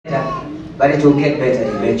but it will get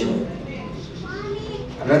better eventually.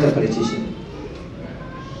 I'm not a politician.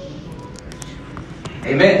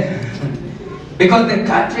 Amen. Because the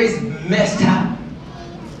country is messed up.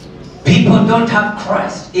 People don't have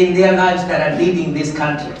Christ in their lives that are leading this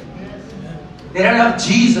country. They don't have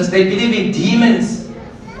Jesus. They believe in demons.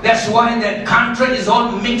 That's why the country is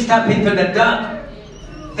all mixed up into the dark.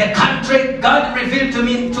 The country, God revealed to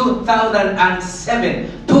me in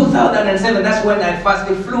 2007. 2007, that's when I first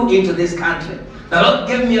flew into this country. The Lord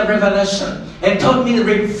gave me a revelation and told me the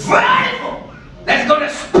revival that's going to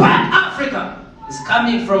spread Africa is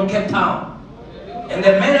coming from Cape Town. And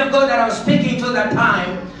the men of God that I was speaking to that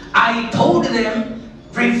time, I told them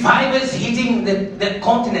revival is hitting the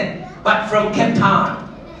continent, but from Cape Town.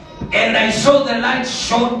 And I saw the light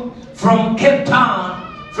shone from Cape Town,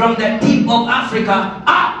 from the tip of Africa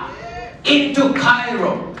up into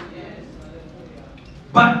Cairo.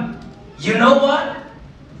 But you know what?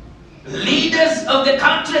 Leaders of the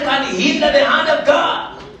country can hinder the hand of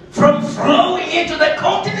God from flowing into the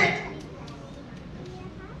continent.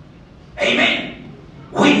 Amen.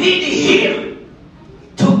 We need Him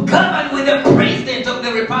to govern with the President of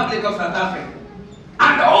the Republic of South Africa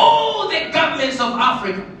and all the governments of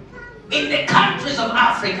Africa, in the countries of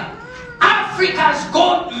Africa. Africa's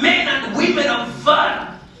got men and women of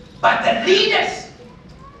valor, but the leaders,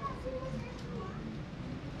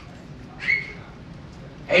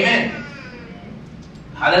 amen,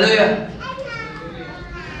 hallelujah,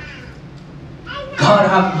 God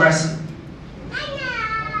have mercy,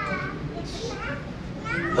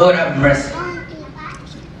 Lord have mercy.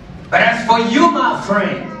 But as for you, my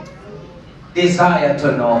friend, desire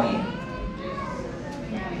to know Him.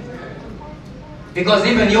 Because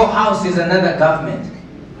even your house is another government.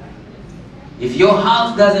 If your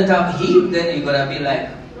house doesn't have Him, then you're going to be like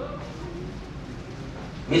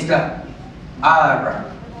Mr.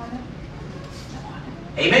 R.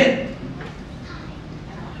 Amen.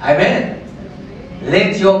 Amen.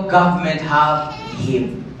 Let your government have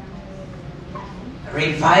Him.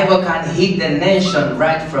 Revival can hit the nation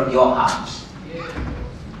right from your house.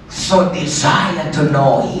 So desire to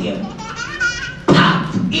know Him.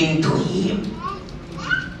 Tap into Him.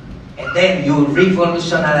 And then you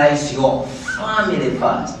revolutionize your family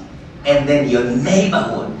first. And then your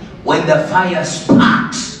neighborhood. When the fire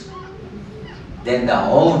sparks, then the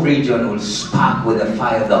whole region will spark with the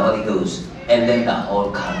fire of the Holy Ghost. And then the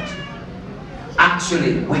whole country.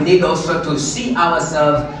 Actually, we need also to see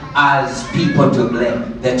ourselves as people to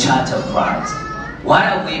blame, the Church of Christ. What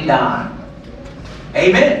have we done?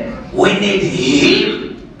 Amen. We need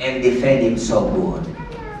Him and defend Him so good.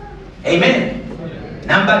 Amen.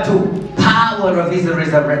 Number 2, power of His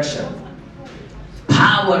resurrection.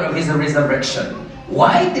 Power of His resurrection.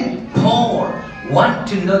 Why did Paul want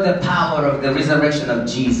to know the power of the resurrection of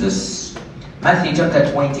Jesus? Matthew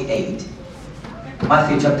chapter 28.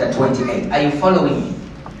 Matthew chapter 28. Are you following me?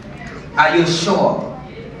 Are you sure?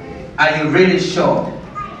 Are you really sure?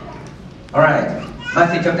 Alright.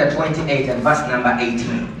 Matthew chapter 28 and verse number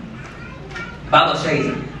 18. Bible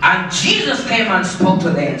says, and Jesus came and spoke to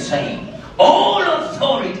them, saying, all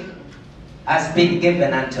authority has been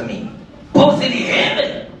given unto me, both in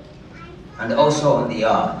heaven and also on the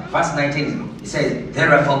earth. Verse 19, it says,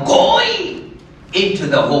 therefore go ye into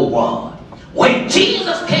the whole world. When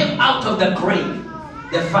Jesus came out of the grave,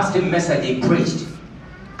 the first message He preached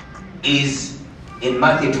is in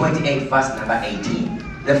Matthew 28 verse number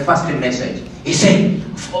 18. The first message. He said,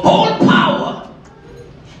 all power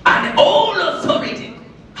and all authority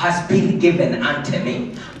has been given unto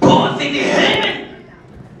me, both in heaven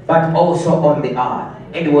but also on the earth.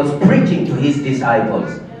 And He was preaching to His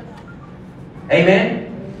disciples. Amen.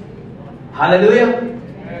 Hallelujah.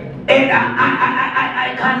 And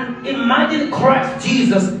I can imagine Christ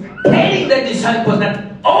Jesus telling the disciples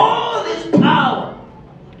that all this power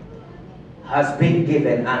has been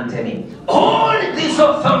given unto me. All this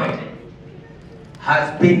authority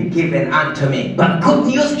has been given unto me. But good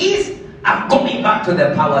news is, I'm coming back to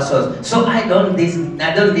the power source. So I don't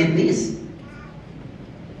need this.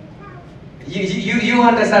 You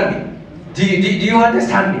understand me? Do you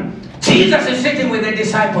understand me? Jesus is sitting with the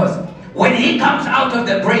disciples. When He comes out of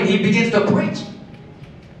the grave, He begins to preach.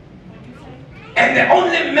 And the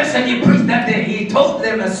only message He preached that day, He told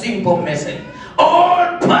them a simple message.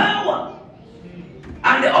 All power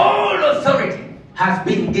and all authority has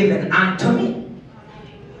been given unto me,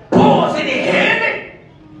 both in heaven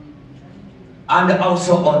and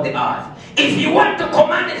also on the earth. If you want to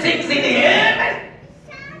command things in heaven,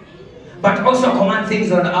 but also command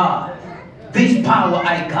things on earth, this power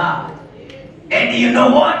I got. And you know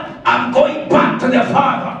what? I'm going back to the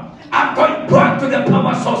Father. I'm going back to the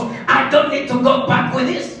power source. I don't need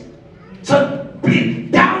with this? So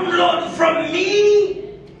please download from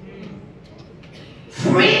me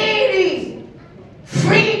freely.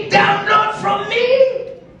 Free download from me.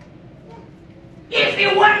 If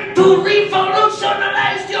you want to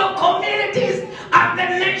revolutionize your communities and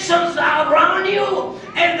the nations around you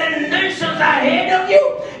and the nations ahead of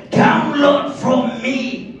you, download from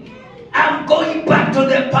me. I'm going back to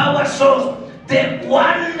the power source. The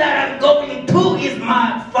one that I'm going to is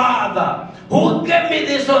my Father, who gave me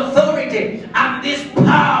this authority and this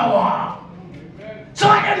power. So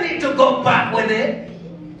I don't need to go back with it.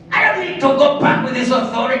 I don't need to go back with this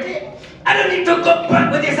authority. I don't need to go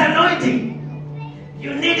back with this anointing.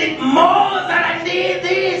 You need it more than I need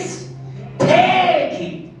this. Take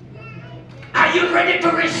it. Are you ready to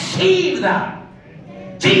receive that?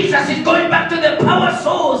 Jesus is going back to the power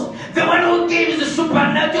source, the one who gives the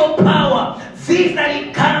supernatural power. This that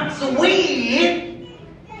it comes with,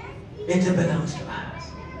 it belongs to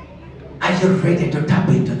us. Are you ready to tap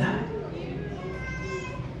into that?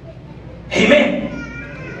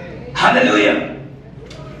 Amen. Hallelujah.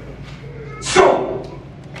 So,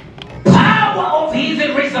 power of his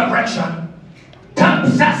resurrection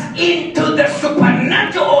taps us into the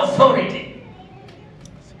supernatural authority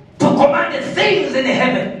to command the things in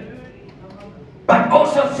heaven, but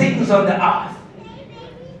also things on the earth.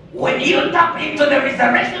 When you tap into the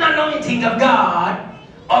resurrection anointing of God,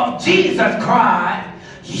 of Jesus Christ,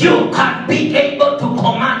 you can be able to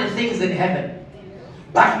command the things in heaven,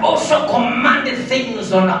 but also command the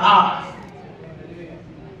things on earth.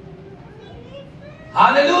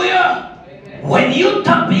 Hallelujah. When you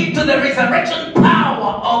tap into the resurrection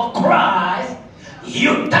power of Christ,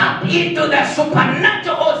 you tap into the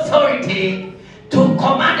supernatural authority to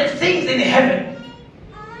command the things in heaven,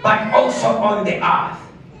 but also on the earth.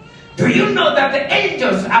 Do you know that the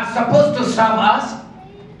angels are supposed to serve us?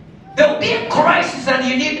 There will be a crisis and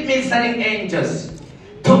you need ministering angels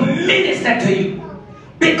to minister to you,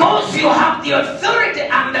 because you have the authority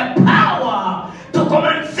and the power to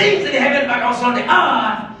command things in heaven but also on the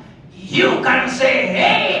earth. You can say,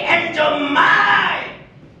 hey, angel mine,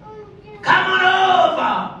 come on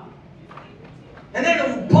over. And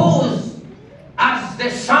then pose as the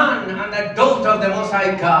son and the daughter of the Most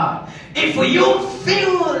High God. If you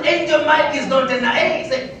feel Angel Mike is not in the air,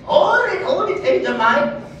 say, hold it, Angel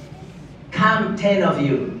Mike. Come 10 of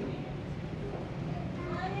you.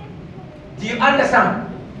 Do you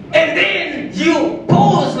understand? And then you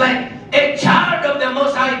pose like a child of the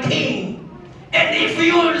Most High King. And if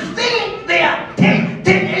you think there are 10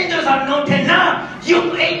 angels are not enough,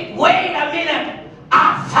 you think, wait a minute,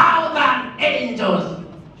 1,000 angels.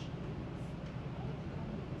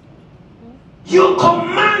 You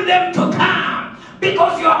command them to come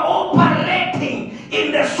because you are operating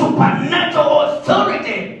in the supernatural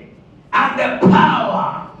authority and the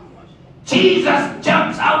power. Jesus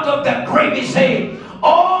jumps out of the grave, he said,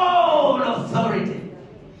 all authority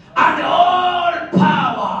and all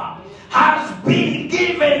power has been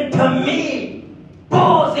given to me,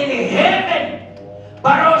 both in heaven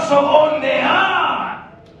but also on the earth.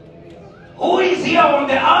 Who is here on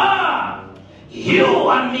the earth? You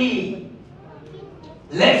and me.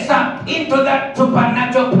 Let's tap into that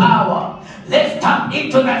supernatural power. Let's tap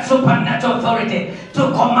into that supernatural authority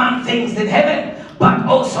to command things in heaven, but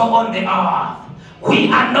also on the earth.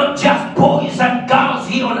 We are not just boys and girls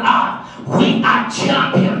here on earth. We are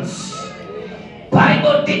champions.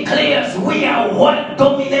 Bible declares we are world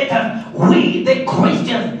dominators. We, the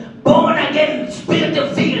Christians, born again,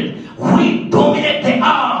 spirit-filled, we dominate the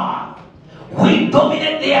earth. We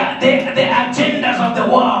dominate the agendas of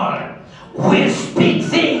the world. We speak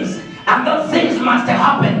things, and those things must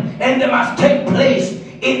happen, and they must take place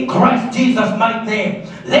in Christ Jesus' mighty name.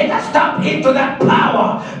 Let us tap into that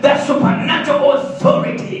power, that supernatural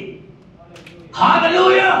authority.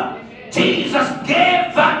 Hallelujah. Jesus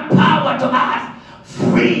gave that power to us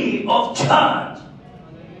free of charge.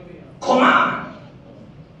 Command.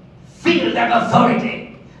 Feel that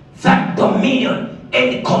authority, that dominion,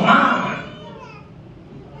 and command.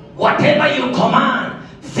 Whatever you command,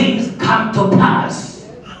 things come to pass.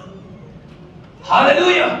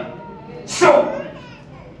 Hallelujah. So,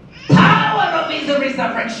 power of his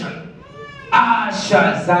resurrection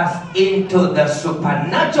ushers us into the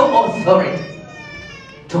supernatural authority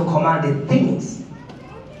to command the things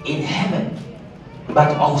in heaven,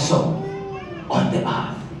 but also on the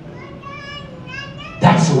earth.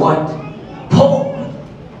 That's what Paul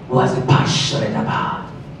was passionate about.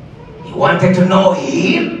 He wanted to know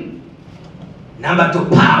him. Number 2,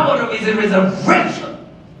 power of his resurrection.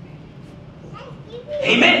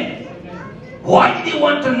 Amen. Why did he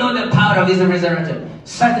want to know the power of his resurrection?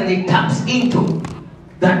 Certainly taps into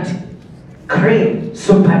that claim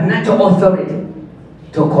supernatural authority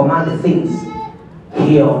to command things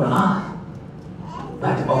here on earth,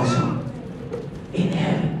 but also in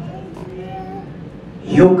heaven.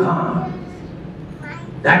 You can't.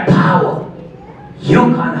 That power,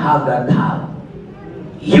 you can't have that power.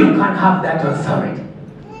 You can't have that authority.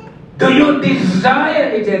 Do you desire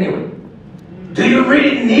it anyway? Do you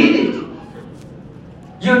really need it?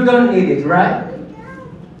 You don't need it, right?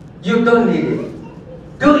 You don't need it.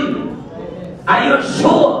 Do you? Are you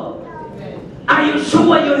sure? Are you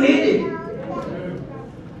sure you need it?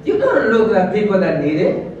 You don't look at people that need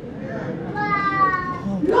it.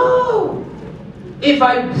 No. If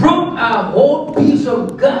I brought a whole piece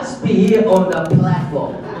of gospel here on the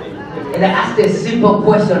platform and I asked a simple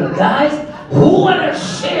question, guys, who want to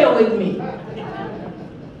share with me?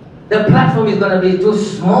 The platform is going to be too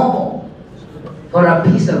small for a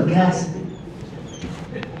piece of gospel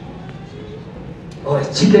or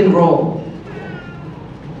a chicken roll.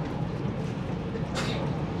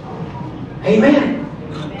 Amen.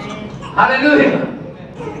 Hallelujah.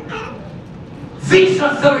 This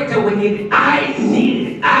authority we need. I need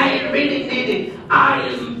it. I really need it. I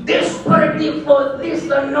am desperately for this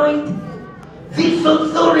anointing. This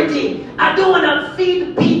authority. I don't want to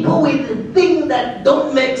feed people with things that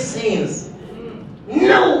don't make sense.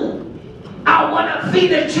 No. I want to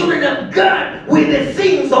feed the children of God with the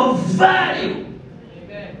things of value.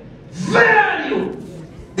 Value.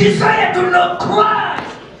 Desire to know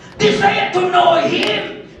Christ. Desire to know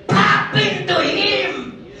Him. Tap into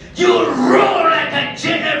Him. You roll like a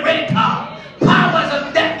generator. Powers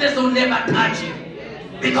of darkness will never touch you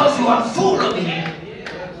because you are full of Him.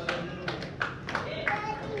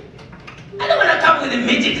 I don't want to come with the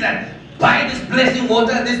magic that buy this blessing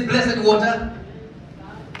water, this blessed water.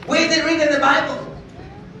 Where is it written in the Bible?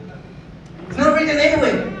 It's not written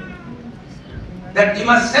anywhere. That you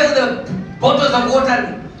must sell the bottles of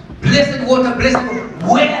water, blessed water, blessed water.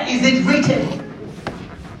 Where is it written?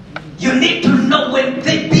 You need to know when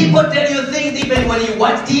people tell you things, even when you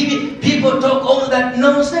watch TV, people talk all that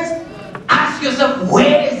nonsense. Ask yourself,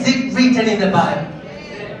 where is it written in the Bible?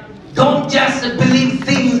 Don't just believe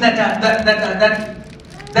things that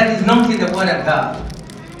is not in the Word of God.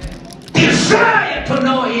 Desire to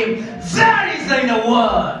know Him. That is in the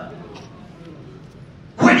Word.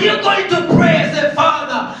 When you're going to pray, say,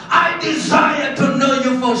 Father, I desire to know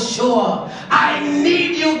you for sure. I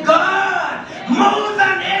need you, God, more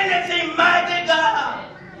than anything, mighty God.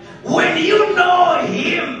 When you know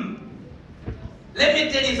Him, let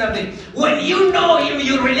me tell you something. When you know Him,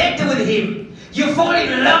 you relate with Him. You fall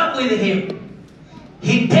in love with Him.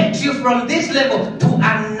 He takes you from this level to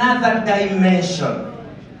another dimension.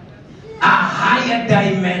 A higher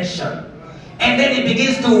dimension. And then He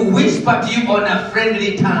begins to whisper to you on a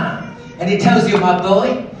friendly tone. And He tells you, my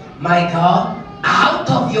boy, my God, out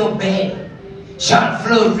of your belly shall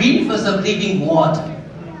flow rivers of living water.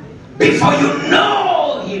 Before you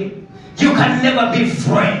know Him, you can never be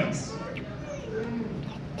friends.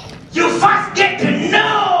 You first get to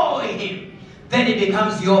know Him. Then He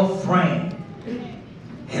becomes your friend.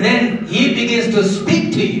 And then He begins to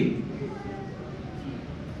speak to you.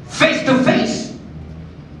 Face to face.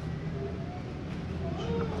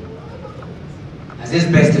 As his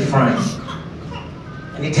best friend.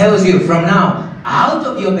 And He tells you, from now, out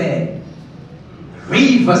of your bed,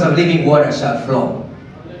 rivers of living water shall flow.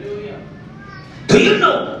 Hallelujah. Do you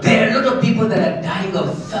know there are a lot of people that are dying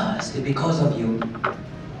of thirst because of you?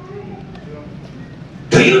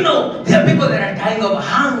 Do you know there are people that are dying of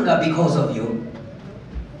hunger because of you?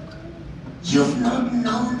 You've not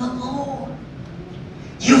known the Lord.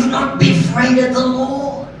 You've not befriended the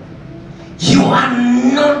Lord. You are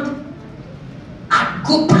not at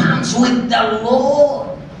good terms with the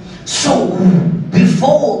Lord. So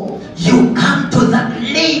before you come to that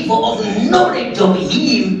level of knowledge of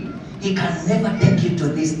Him, He can never take you to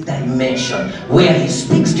this dimension where He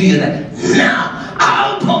speaks to you that now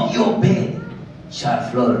out of your belly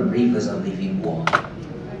shall flow rivers of living water.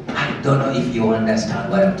 I don't know if you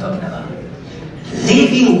understand what I'm talking about.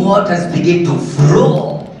 Living waters begin to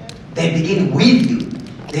flow. They begin with you.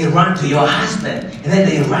 They run to your husband, and then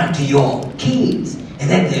they run to your kids, and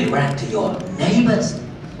then they run to your neighbors.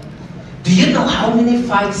 Do you know how many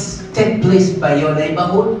fights take place by your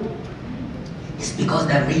neighborhood? It's because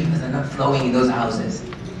the rivers are not flowing in those houses.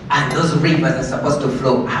 And those rivers are supposed to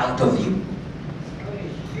flow out of you.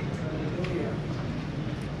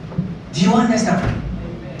 Do you understand?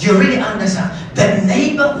 Do you really understand? The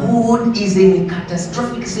neighborhood is in a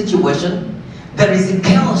catastrophic situation. There is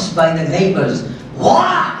chaos by the neighbors.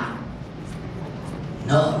 Why?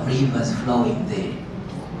 No rivers flowing there.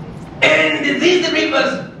 And And these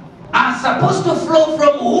rivers are supposed to flow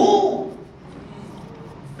from who?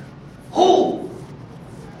 Who?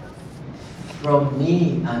 From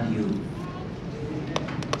me and you.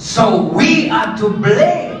 So we are to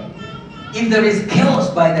blame if there is chaos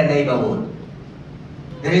by the neighborhood.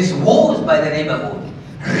 There is wars by the neighborhood.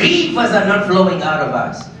 Rivers are not flowing out of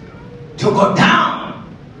us to go down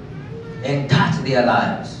and touch their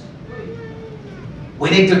lives. We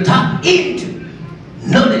need to tap into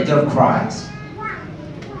knowledge of Christ.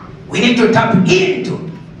 We need to tap into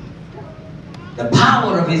the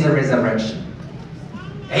power of His resurrection.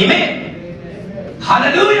 Amen.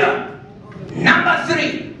 Hallelujah. Number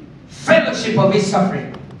 3, fellowship of His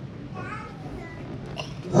suffering.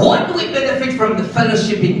 What do we benefit from the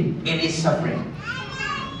fellowship in His suffering?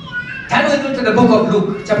 Turn with me to the book of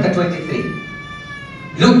Luke, chapter 23.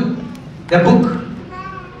 Luke, the book,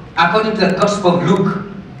 according to the Gospel of Luke,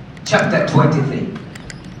 chapter 23.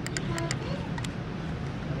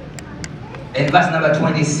 And verse number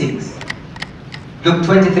 26. Luke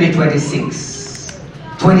 23, 26.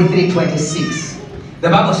 23, 26. The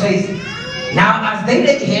Bible says, now as they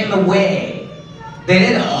led him away, they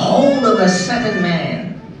laid hold of a certain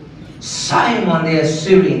man, Simon the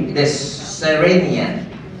Cyrenian,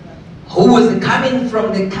 who was coming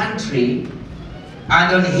from the country,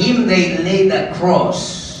 and on him they laid a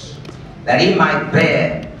cross, that he might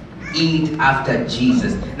bear it after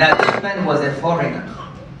Jesus. Now this man was a foreigner.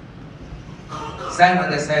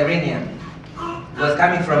 Simon the Cyrenian was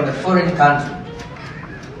coming from a foreign country,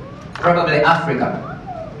 probably Africa.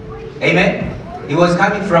 Amen? He was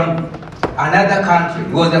coming from another country.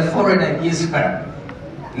 He was a foreigner in Israel.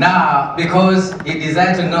 Now, because he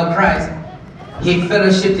desired to know Christ, he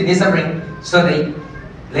fellowshiped in his suffering, so they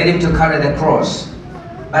led him to carry the cross.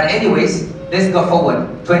 But anyways, let's go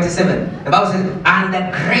forward. 27. The Bible says, and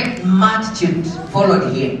a great multitude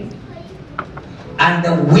followed him. And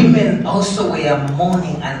the women also were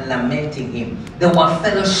mourning and lamenting him. They were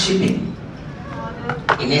fellowshipping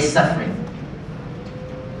in his suffering.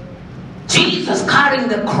 Jesus carrying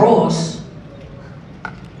the cross,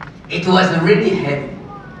 it was really heavy.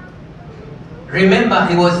 Remember,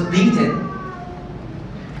 he was beaten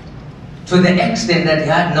to the extent that he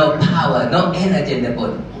had no power, no energy in the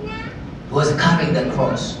body. He was carrying the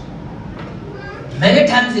cross. Many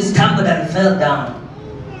times he stumbled and fell down.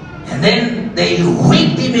 And then they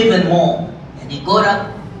whipped him even more. And he got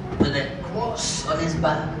up with a cross on his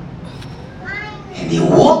back. And he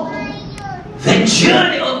walked the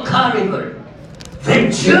journey of Calvary, the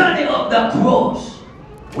journey of the cross,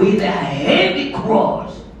 with a heavy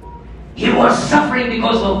cross. He was suffering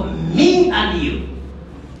because of me and you.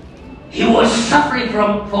 He was suffering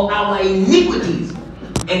for our iniquities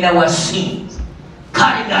and our sins,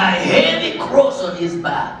 carrying a heavy cross on his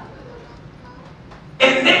back.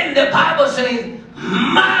 And then the Bible says,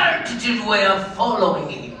 multitudes were following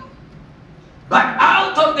him. But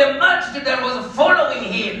out of the multitude that was following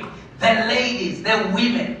him, the ladies, the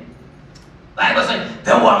women, the Bible says,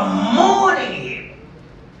 they were mourning him.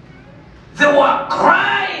 They were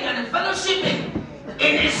crying and fellowshipping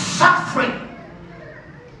in his suffering.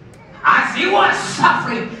 As he was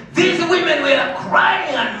suffering, these women were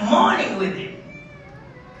crying and mourning with him.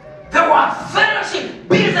 They were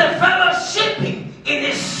busy fellowshipping in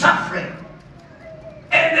his suffering.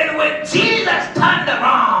 And then when Jesus turned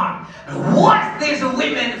around and watched these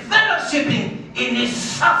women fellowshipping in his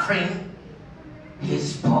suffering, he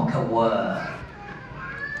spoke a word.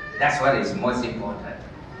 That's what is most important.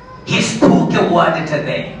 He spoke a word to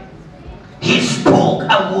them. He spoke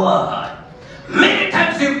a word. Many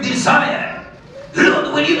times you've desired,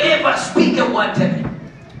 Lord, will you ever speak a word to me?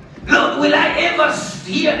 Lord, will I ever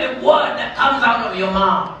hear a word that comes out of your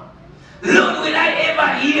mouth? Lord, will I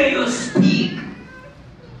ever hear you speak?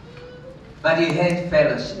 But you had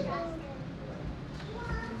fellowship.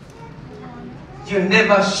 You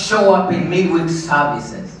never show up in midweek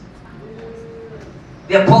services.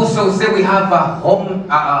 The apostles say we have a home,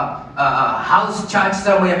 house church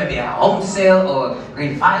somewhere, maybe a home sale or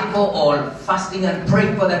revival or fasting and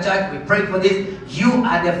praying for the church. We pray for this. You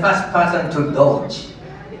are the first person to dodge.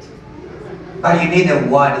 But you need a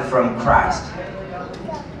word from Christ.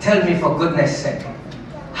 Tell me, for goodness sake,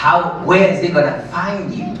 where is he going to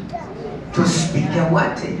find you to speak a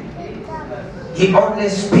word to you? He only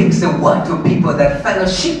speaks a word to people that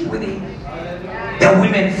fellowship with him. The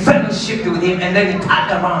women fellowshiped with him, and then he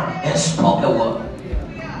turned around and spoke a word.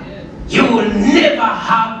 You will never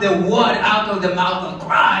have the word out of the mouth of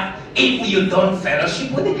Christ if you don't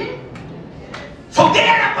fellowship with him.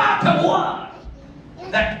 Forget about the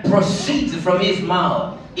word that proceeds from his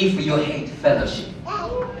mouth if you hate fellowship.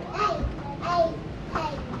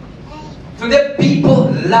 Today people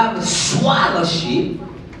love swallowship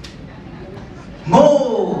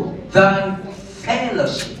more than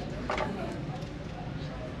fellowship.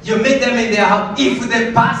 You meet them in their house. If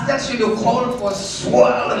the pastor should call for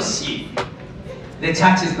swallowship, the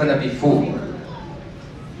church is going to be full.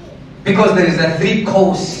 Because there is a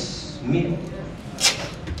 3-course meal.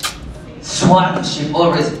 Swallowship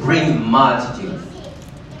always brings multitude.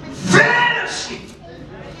 Fellowship,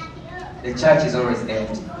 the church is always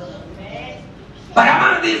empty. But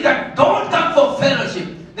among these that don't come for fellowship,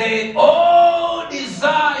 they all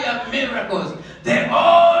desire miracles. They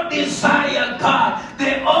all desire God.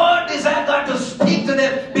 They all desire God to speak to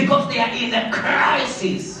them because they are in a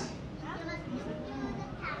crisis.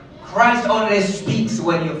 Christ only speaks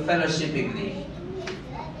when you're fellowshipping with Him.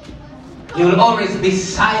 He will always be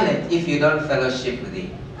silent if you don't fellowship with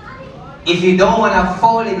Him. If you don't want to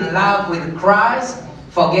fall in love with Christ,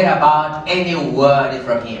 forget about any word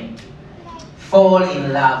from Him. Fall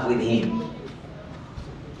in love with Him.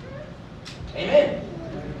 Amen.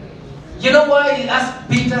 You know why He asked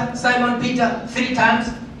Peter, Simon Peter, 3 times?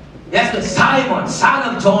 He asked him, Simon,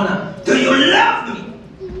 son of Jonah, do you love me?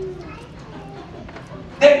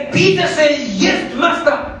 Then Peter said, yes,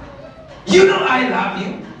 Master. You know I love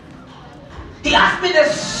you. He asked me the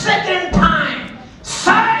 2nd time,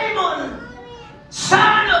 Simon,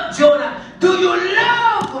 son of Jonah, do you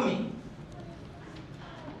love me?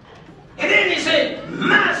 And then he said,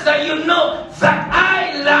 Master, you know that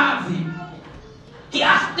I love you. He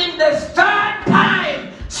asked him the 3rd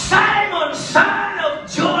time, Simon, son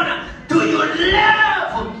of Jonah, do you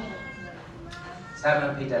love me?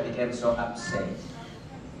 Simon Peter became so upset.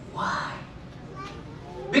 Why?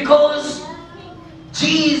 Because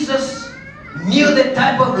Jesus knew the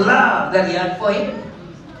type of love that He had for him.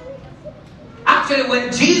 Actually,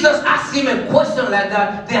 when Jesus asked him a question like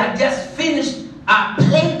that, they had just finished a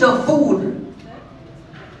plate of food.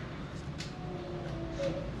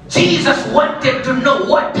 Jesus wanted to know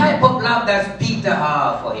what type of love does Peter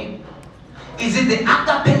have for him. Is it the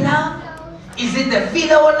agape love? Is it the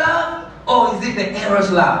filial love? Or is it the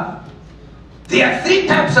eros love? There are 3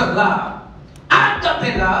 types of love.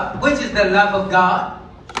 Agape love, which is the love of God,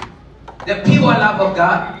 the pure love of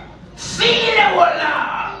God. Filial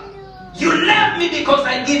love. You love me because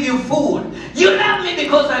I give you food. You love me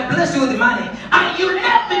because I bless you with money. And you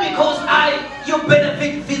love me because you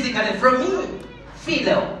benefit physically from me.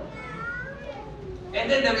 Filial. And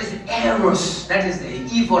then there is eros. That is the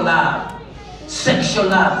evil love. Sexual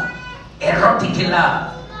love. Erotic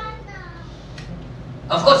love.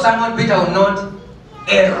 Of course, Simon Peter will not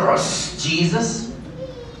eros Jesus.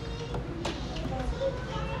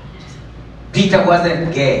 Peter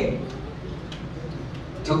wasn't gay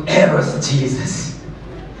to eros Jesus.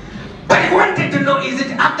 But he wanted to know, is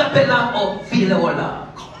it agape love or filial love?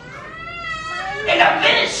 And I'm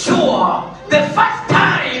very sure the first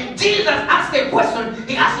time Jesus asked a question,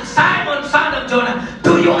 He asked Simon, son of Jonah,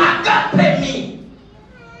 do you agape me?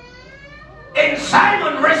 And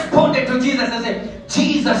Simon responded to Jesus and said,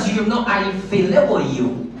 Jesus, you know I phileo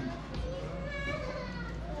you.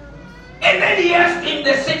 And then He asked him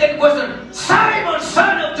the 2nd question, Simon,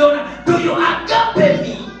 son of Jonah, do you agape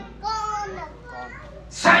me?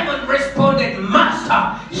 Simon responded,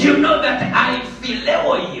 Master, you know that I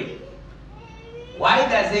phileo you. Why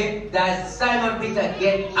does Simon Peter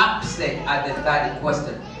get upset at the 3rd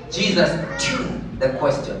question? Jesus tuned the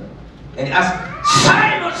question and he asked,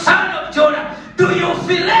 Simon, son of Jonah, do you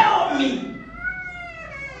phileo me?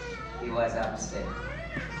 He was upset.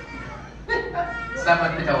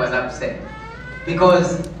 Simon Peter was upset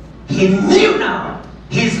because he knew now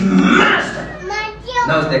his master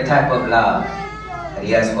knows the type of love that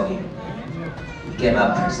he has for him. He came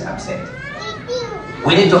up upset.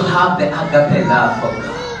 We need to have the agape love for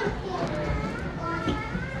God.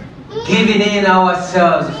 Giving in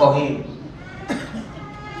ourselves for Him.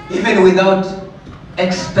 Even without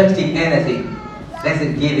expecting anything. Let's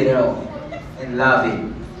give it all and love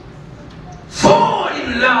Him. Fall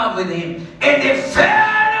in love with Him. And the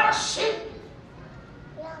fellowship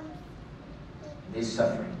is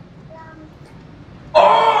suffering.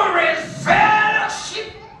 Always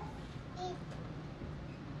fellowship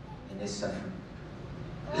in His suffering.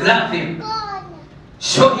 Love Him.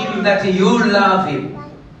 Show Him that you love Him.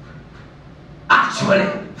 Actually,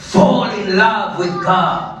 fall in love with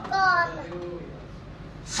God.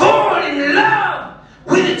 Fall in love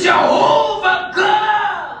with Jehovah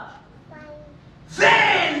God.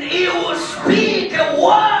 Then He will speak a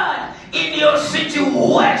word in your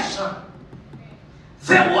situation.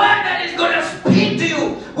 The word that is going to speak to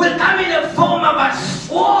you will come in the form of a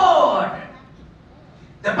sword.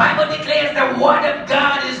 The Bible declares the word of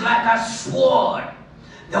God is like a sword.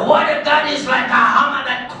 The word of God is like a hammer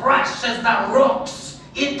that crushes the rocks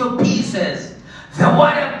into pieces. The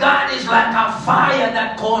word of God is like a fire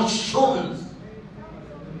that consumes.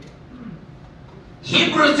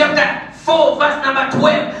 Hebrews chapter 4 verse number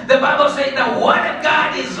 12, the Bible says the word of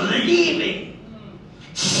God is living,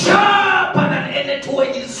 sharper than any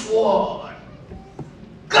two-edged sword.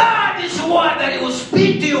 God is one that He will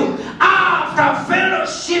speak to you after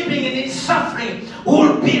fellowshipping in His suffering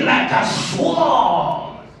will be like a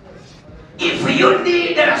sword. If you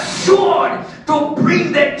need a sword to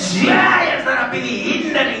bring the giants that have been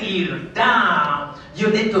hindering you down, you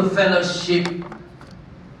need to fellowship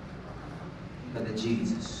with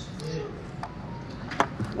Jesus.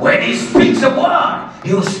 When He speaks a word,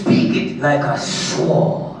 He will speak it like a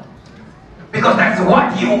sword. Because that's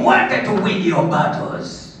what you wanted to win your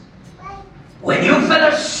battles. When you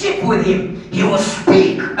fellowship with Him, He will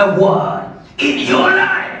speak a word in your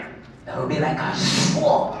life that will be like a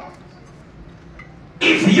sword.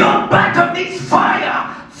 If your battle needs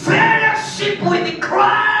fire, fellowship with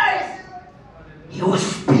Christ. He will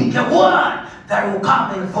speak a word that will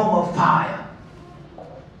come in the form of fire.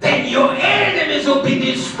 Then your enemies will be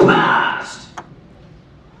dispersed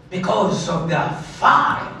because of the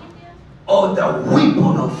fire or the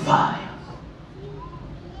weapon of fire.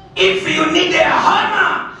 If you need a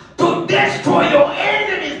hammer to destroy your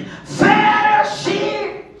enemies,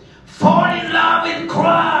 fellowship, fall in love with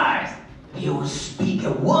Christ. He will speak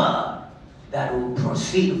a word that will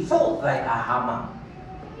proceed forth like a hammer,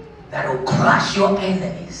 that will crush your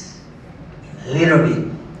enemies in little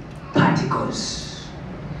bit particles.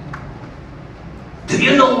 Do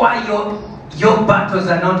you know why your battles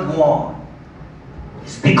are not won?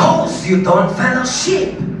 It's because you don't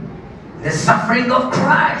fellowship the suffering of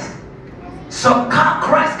Christ. So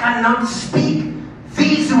Christ cannot speak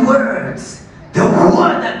these words, the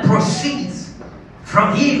word that proceeds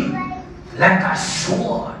from Him, like a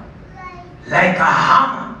sword, like a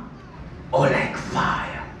hammer, or like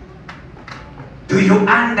fire. Do you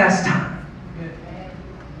understand?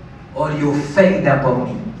 Or you fed up on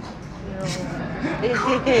me?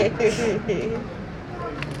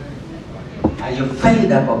 Are you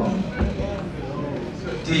fed up on me?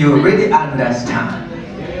 Do you really understand?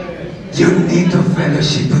 You need to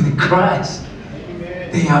fellowship with Christ.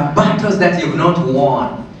 There are battles that you've not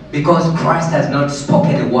won because Christ has not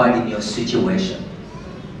spoken a word in your situation.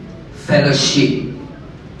 Fellowship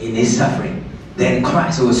in His suffering. Then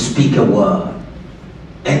Christ will speak a word.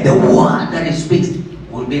 And the word that He speaks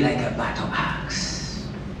will be like a battle axe.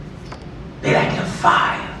 Be like a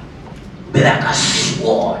fire. Be like a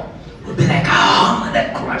sword. Will be like a hammer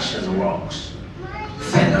that crushes rocks.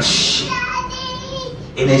 Fellowship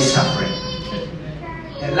in His suffering.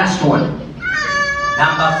 The last one.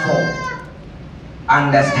 Number 4.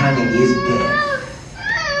 Understanding His death.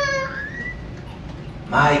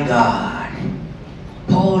 My God.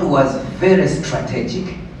 Paul was very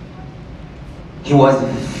strategic. He was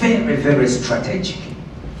very, very strategic.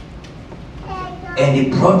 And he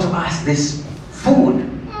brought to us this food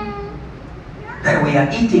that we are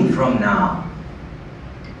eating from now.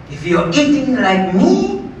 If you're eating like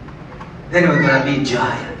me, then we're going to be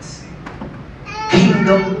giants.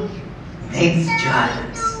 Kingdom needs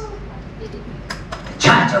giants. The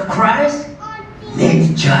Church of Christ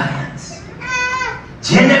needs giants.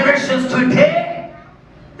 Generations today,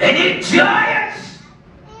 they need giants.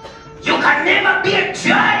 You can never be a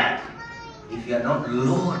giant if you're not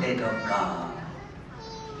loaded of God.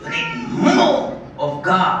 You need more of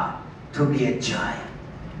God to be a giant.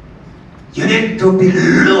 You need to be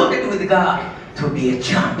loaded with God to be a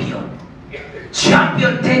champion.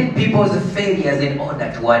 Champion take people's failures in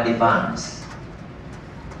order to advance.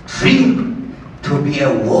 Dream to be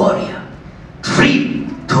a warrior.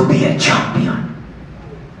 Dream to be a champion.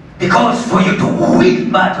 Because for you to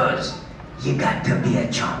win battles, you got to be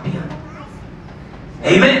a champion.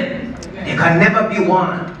 Amen. You can never be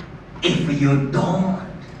one if you don't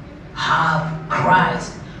have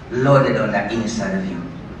Christ loaded on the inside of you.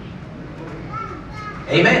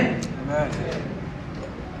 Amen. Amen.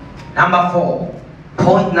 Number 4.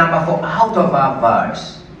 Point number 4 out of our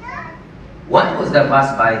verse. What was the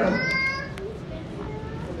verse by them?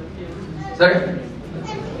 Sorry?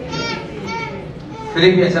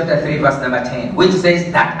 Philippians chapter 3 verse number 10, which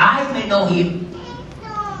says that I may know Him,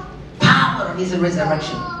 power of His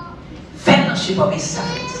resurrection, fellowship of His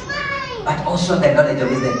sufferings, but also the knowledge of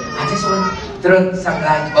His death. I just want to throw some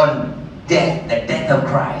light on death, the death of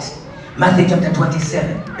Christ. Matthew chapter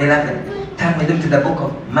 27, beloved. Turn with them to the book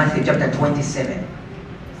of Matthew chapter 27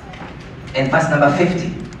 and verse number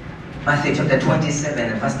 50. Matthew chapter 27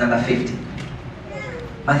 and verse number 50.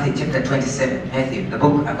 Matthew chapter 27. Matthew, the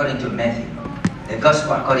book according to Matthew. The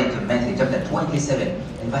gospel according to Matthew chapter 27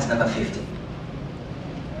 and verse number 50.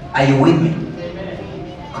 Are you with me?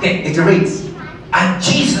 Okay, it reads, and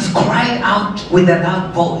Jesus cried out with a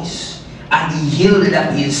loud voice, and he yielded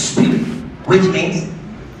up his spirit, which means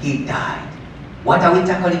he died. What are we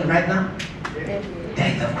tackling right now?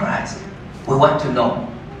 Death of Christ. We want to know,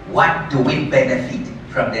 what do we benefit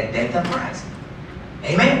from the death of Christ?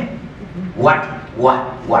 Amen? What?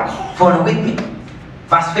 Follow with me.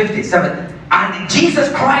 Verse 57. And Jesus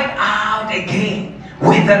cried out again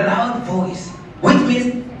with a loud voice, which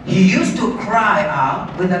means he used to cry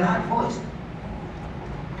out with a loud voice.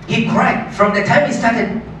 He cried from the time he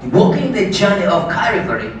started walking the journey of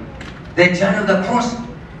Calvary, the journey of the cross.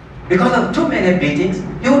 Because of too many beatings,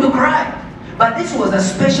 he would cry. But this was a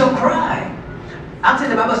special cry. Actually,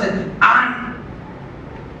 the Bible said, and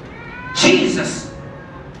Jesus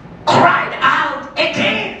cried out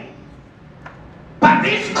again. But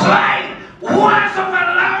this cry was of a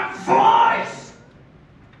loud voice.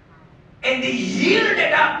 And he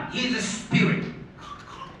yielded up his spirit,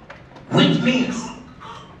 which means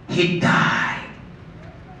he died.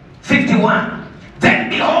 51. Then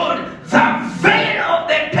behold, the veil of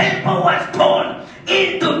the temple was torn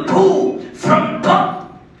into two from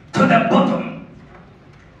top to the bottom.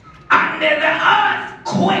 And the earth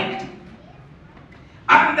quaked,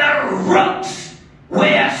 and the rocks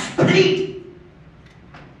were split.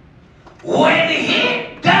 When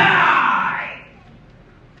he died,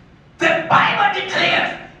 the Bible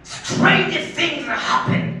declares strange things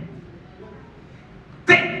happened.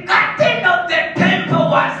 The curtain of the temple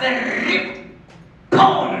was ripped,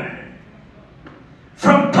 torn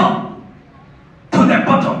from top to the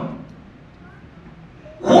bottom.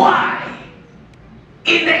 Why?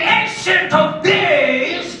 In the ancient of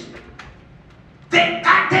days, the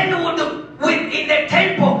curtain within the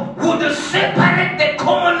temple would separate the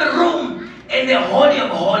common room and the Holy of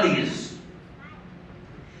Holies.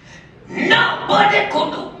 Nobody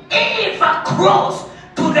could ever cross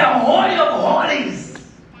to the Holy of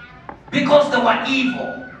Holies because they were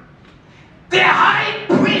evil. The high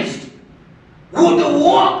priest would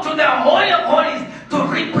walk to the Holy of Holies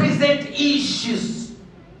to represent issues,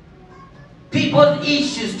 people's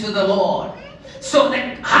issues to the Lord. So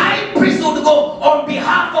the high priest would go on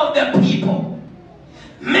behalf of the people.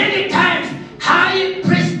 Many times, high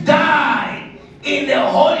priest died in the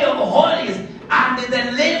Holy of Holies, and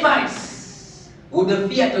the Levites would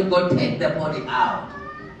fear to go take the body out.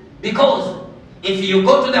 Because if you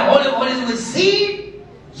go to the Holy of Holies with sin,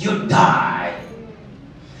 you die.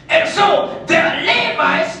 And so the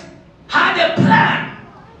Levites had a plan.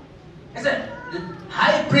 They said,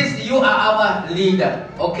 high priest, you are our leader,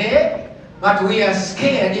 okay? But we are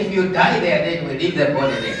scared if you die there, then we leave the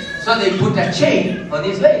body there. So they put a chain on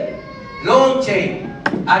his leg. Long chain.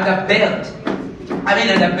 And a belt.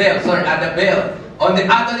 And a belt. On the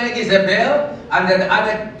other leg is a belt, and the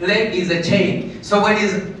other leg is a chain. So when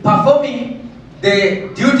he's performing the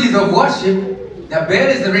duties of worship, the bell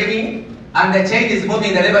is ringing, and the chain is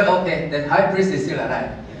moving. The Levite, okay, the high priest is still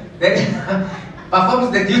alive. Then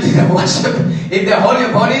performs the duties of worship in the Holy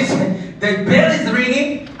of Holies. The bell is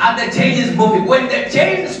ringing, and the chain is moving. When the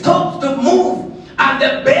chain stops to move, and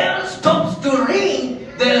the bell stops to ring,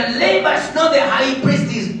 the Levites know the high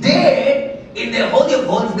priest is dead. In the Holy of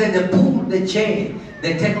Holies, then they pull the chain.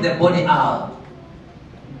 They take the body out.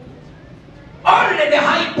 Only the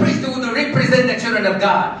high priest would represent the children of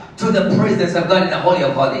God to the presence of God in the Holy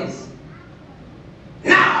of Holies.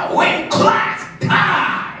 Now, when Christ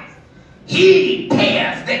dies, he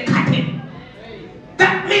tears the curtain.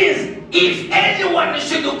 That means if anyone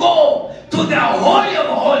should go to the Holy of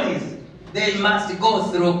Holies, they must go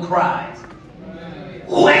through Christ.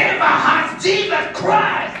 Whoever has Jesus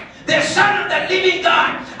Christ, the Son of the living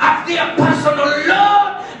God, as their personal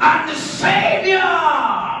Lord and Savior,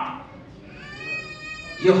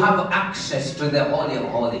 you have access to the Holy of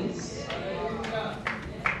Holies.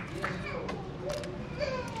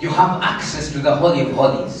 You have access to the Holy of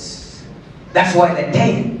Holies. That's why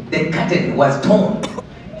the curtain was torn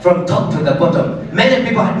from top to the bottom. Many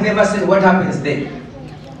people had never seen what happens there.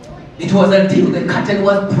 It was until the curtain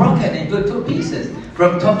was broken into two pieces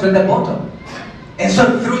from top to the bottom. And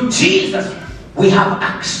so through Jesus, we have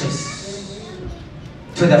access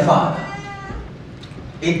to the Father.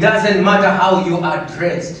 It doesn't matter how you are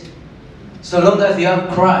dressed. So long as you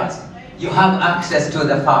have Christ, you have access to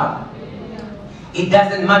the Father. It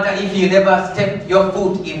doesn't matter if you never stepped your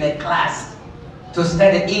foot in a class to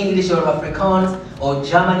study English or Afrikaans or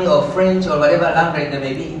German or French or whatever language there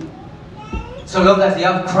may be. So long as you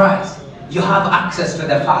have Christ, you have access to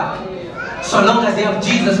the Father. So long as you have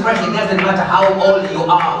Jesus Christ, it doesn't matter how old you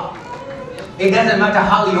are. It doesn't matter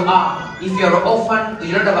how you are. If you're an orphan,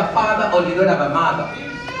 you don't have a father or you don't have a mother.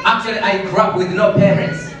 Actually, I grew up with no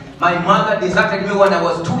parents. My mother deserted me when I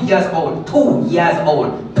was 2 years old. 2 years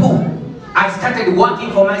old. 2. I started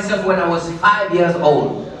working for myself when I was 5 years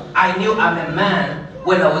old. I knew I'm a man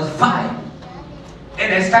when I was 5.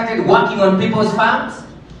 And I started working on people's farms.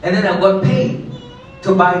 And then I got paid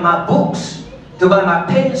to buy my books, to buy my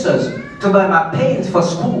pencils, to buy my pens for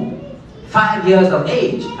school. 5 years of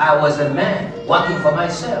age, I was a man working for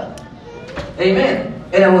myself. Amen.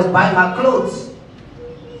 And I was buying my clothes.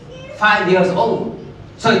 5 years old.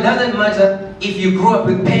 So it doesn't matter if you grew up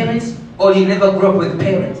with parents or you never grew up with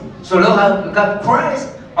parents. So long as you got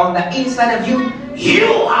Christ on the inside of you, you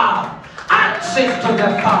have access to the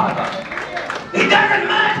Father. It doesn't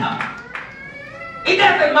matter. It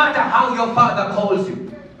doesn't matter how your father calls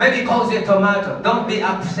you. Maybe he calls you a tomato. Don't be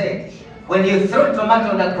upset. When you throw a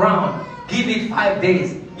tomato on the ground, give it 5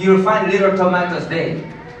 days. You'll find little tomatoes there.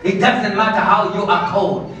 It doesn't matter how you are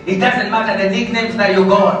called. It doesn't matter the nicknames that you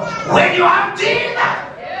got. When you have Jesus,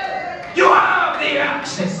 you have the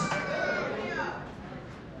access.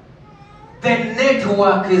 The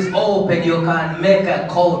network is open. You can make a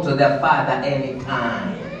call to the Father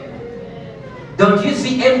anytime. Don't you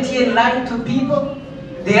see MTN lying to people?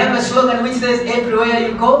 They have a slogan which says, everywhere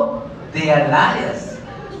you go, they are liars.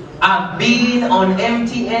 I've been on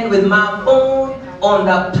MTN with my phone on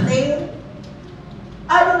the plane.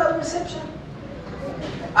 I don't have reception.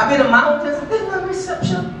 I've been in mountains, there's no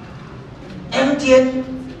reception.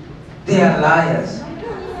 MTN, they are liars.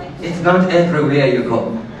 It's not everywhere you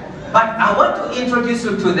go. But I want to introduce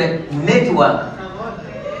you to the network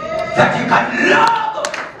that you can log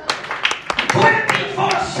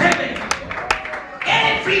 24/7.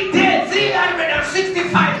 Every day,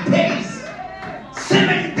 365 days,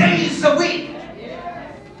 7 days a week.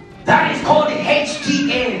 That is called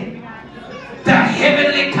HTN, the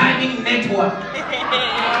Heavenly Timing Network.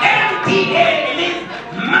 MTN means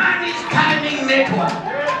Managed Timing Network.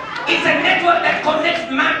 It's a network that connects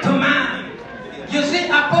man to man. You see,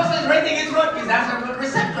 apostles raising his rod is asking for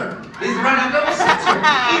reception. He's run after reception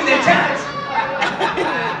in the church.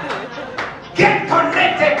 Get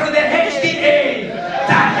connected to the HTA,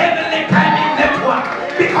 the Heavenly Timing Network,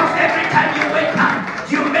 because every time you wake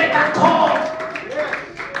up, you make a call.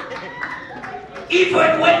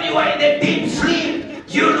 Even when you are in the deep sleep,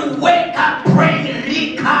 you'll wake up praying,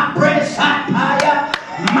 Lika Bresataya,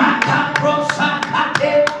 Maka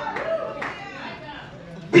Brosakate.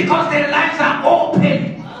 Because the lines are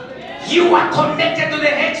open. You are connected to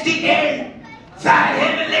the HTA, the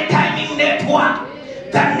Heavenly Timing Network.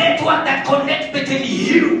 The network that connects between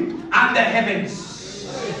you and the heavens.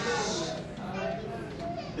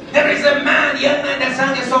 There is a man, young man, that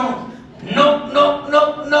sang a song. Knock, knock,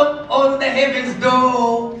 knock, knock on the heavens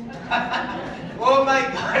door. Oh my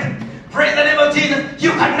God. Praise the name of Jesus.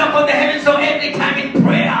 You can knock on the heavens door every time in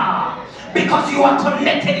prayer. Because you are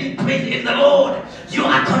connected in praise in the Lord. You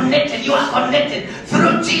are connected. You are connected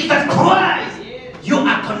through Jesus Christ. You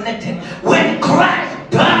are connected. When Christ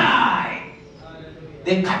died,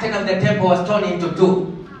 the curtain of the temple was torn into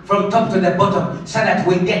two, from top to the bottom, so that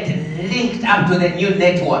we get linked up to the new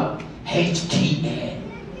network, HTN.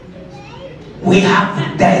 We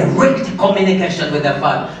have direct communication with the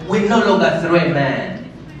Father. We no longer through a man.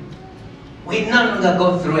 We no longer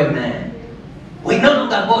go through a man. We no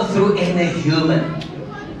longer go through any human.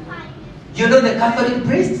 You know the Catholic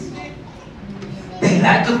priests? They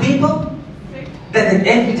lie to people. Then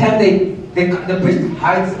every time the priest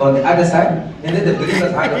hides on the other side, and then the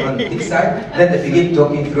believers hide on this side, then they begin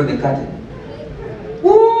talking through the curtain.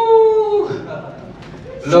 Woo!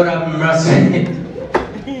 Lord have mercy.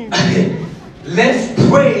 Let's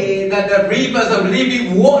pray that the rivers of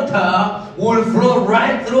living water will flow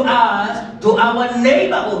right through us to our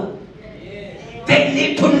neighborhood. They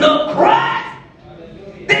need to know Christ.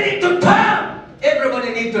 They need to tap.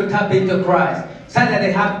 Everybody needs to tap into Christ so that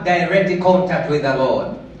they have direct contact with the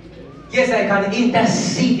Lord. Yes, I can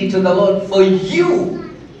intercede to the Lord for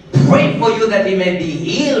you. Pray for you that you may be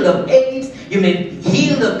healed of AIDS, you may be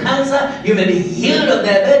healed of cancer, you may be healed of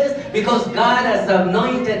diabetes, because God has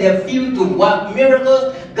anointed a few to work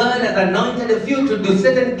miracles. God has anointed a few to do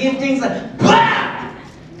certain giftings, but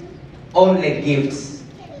only gifts.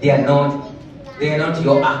 They are not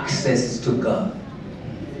your access to God.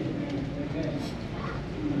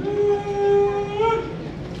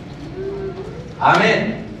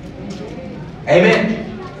 Amen. Amen.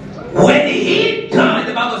 When he died,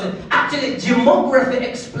 the Bible says, actually, geography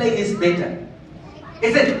explains this better.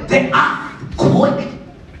 It said the earth quaked,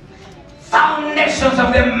 Foundations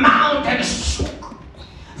of the mountain shook.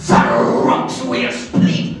 The rocks were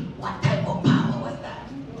split. What type of power was that?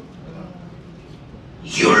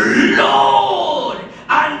 You load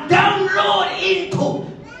and download into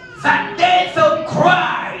the death of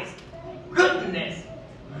Christ. Goodness,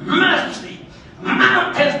 mercy.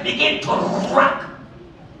 Mountains begin to rock.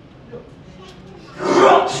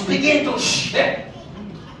 Rocks begin to shake.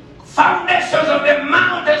 Foundations of the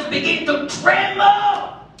mountains begin to tremble.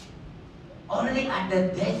 Only at the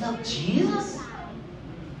death of Jesus?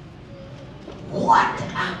 What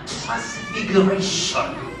a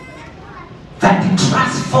transfiguration that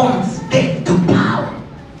transforms death to power.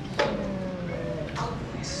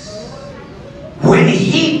 When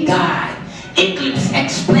he died, Eclipse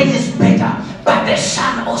explains better, but the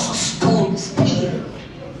sun also stood still.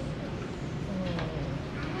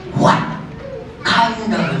 What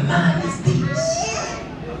kind of a man is this?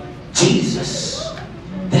 Jesus,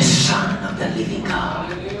 the Son of the living God.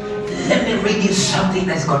 Let me read you something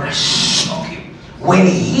that's going to shock you. When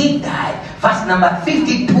he died, verse number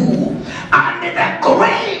 52, and the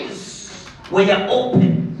graves were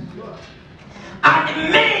open,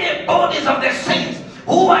 and many bodies of the saints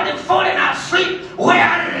who had fallen asleep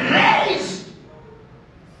were raised.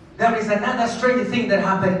 There is another strange thing that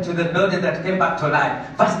happened to the body that came back to life.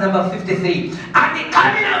 Verse number 53. And the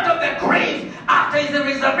coming out of the grave after his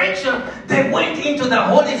resurrection, they went into the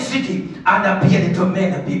holy city and appeared to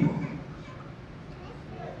many people.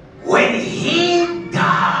 When he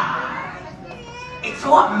died, it's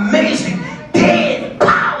so amazing. The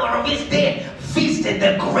power of his death visited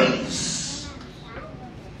the graves.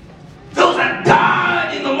 Those that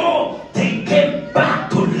died in the Lord, they came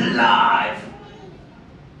back to life.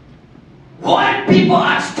 While people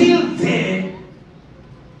are still there,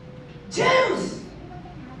 James,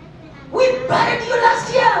 we buried you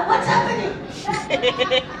last year. What's happening?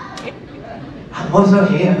 I'm also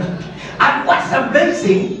here. And what's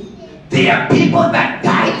amazing, there are people that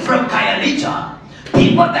died from Khayelitsha,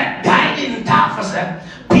 people that died in Tafasa,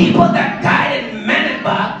 people that died in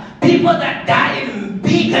Menenberg, people that died in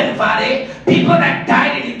Beacon Valley, people that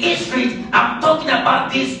died in East Street. I'm talking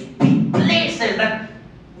about these places that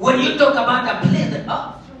when you talk about a place that,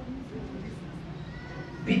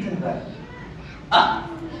 Beacon Valley,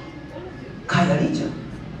 Khayelitsha,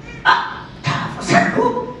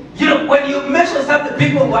 Tafasa. You know, when you mention something,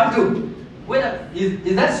 people want to,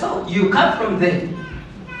 is that so? You come from there.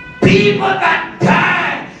 People that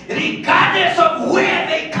died, regardless of where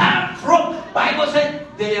they come from, Bible said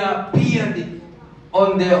they appeared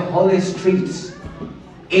on the holy streets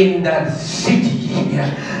in the city.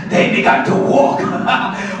 They began to walk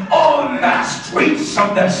on the streets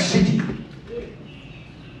of the city.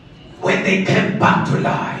 When they came back to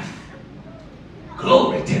life,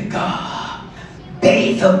 glory to God.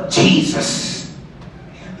 Death of Jesus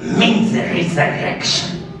means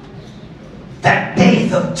resurrection. The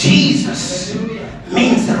death of Jesus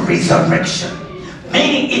means resurrection.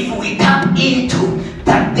 Meaning if we tap into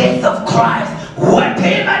the death of Christ,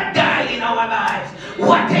 whatever died in our lives,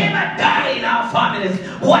 whatever died in our families,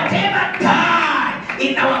 whatever died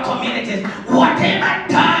in our communities, whatever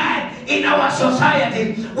died in our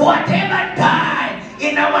society, whatever died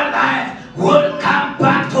in our lives will come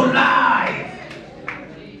back to life.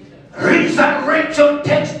 Resurrection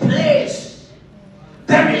takes place.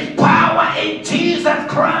 There is power in Jesus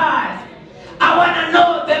Christ. I want to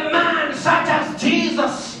know the man such as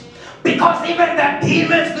Jesus, because even the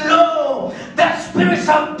demons know, the spirits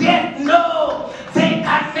of death know, they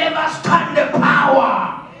can never stand the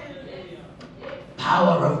power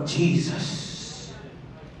of Jesus.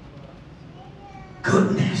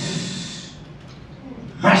 Goodness,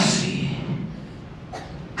 mercy,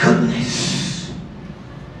 goodness,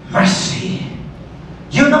 mercy.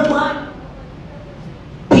 You know what?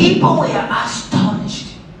 People were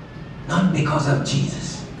astonished, not because of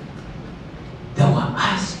Jesus. They were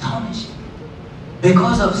astonished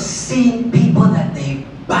because of seeing people that they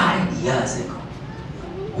buried years ago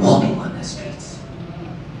walking on the streets.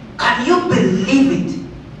 Can you believe it?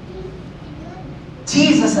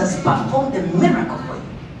 Jesus has performed a miracle for you.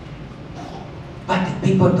 But the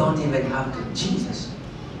people don't even come to Jesus.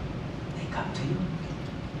 They come to you.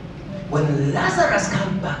 When Lazarus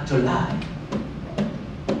came back to life,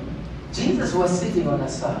 Jesus was sitting on the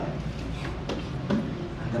side.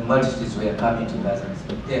 And the multitudes were coming to Lazarus.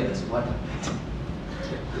 Tell us what happened.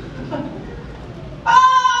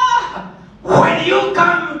 When you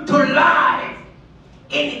come to life,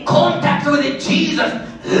 in contact with Jesus,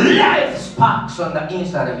 life sparks on the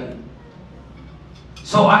inside of you.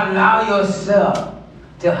 So allow yourself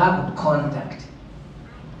to have contact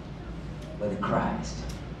with Christ.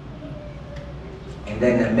 And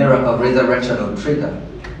then the miracle of resurrection will trigger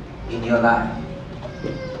in your life,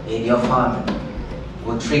 in your family,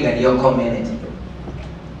 will trigger in your community.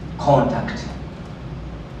 Contact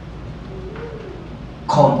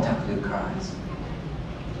with Christ.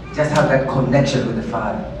 Just have that connection with the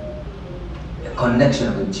Father, a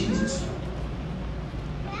connection with Jesus.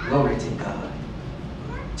 Glory to God.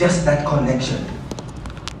 Just that connection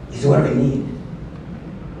is what we need.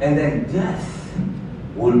 And then death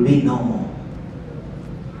will be no more.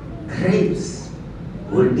 Graves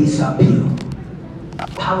will disappear.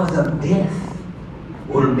 Powers of death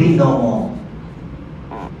will be no more.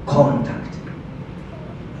 Contact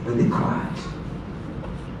with the Christ.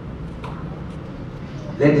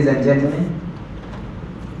 Ladies and gentlemen,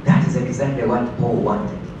 that is exactly what Paul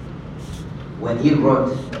wanted when he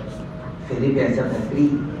wrote Philippians chapter 3,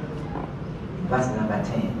 verse number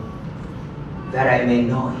 10, that I may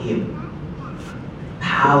know him,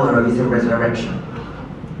 power of his resurrection,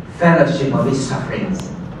 fellowship of his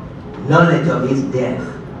sufferings, knowledge of his death.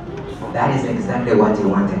 That is exactly what he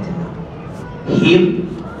wanted to know.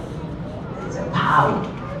 Him, there is a power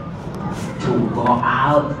to go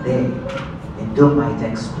out there and do mighty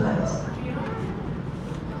exploits.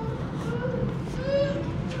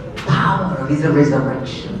 Power of his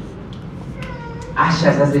resurrection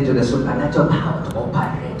ushers us into the supernatural power to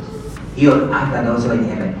operate here on earth and also in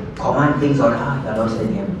heaven. Command things on earth and also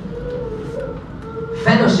in heaven.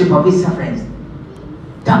 Fellowship of his sufferings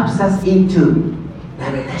taps us into the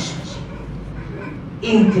relationship,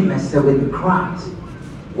 intimacy with Christ,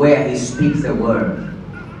 where he speaks the word.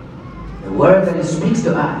 The word that he speaks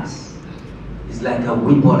to us is like a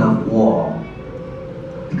weapon of war.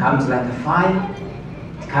 It comes like a fire,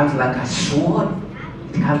 it comes like a sword,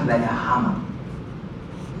 it comes like a hammer.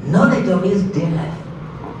 Knowledge of his death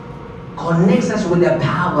connects us with the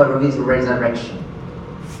power of his resurrection.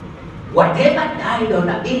 Whatever died on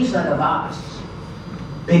the inside of us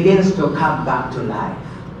begins to come back to life.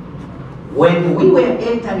 When we were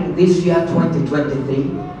entering this year 2023,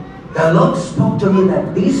 the Lord spoke to me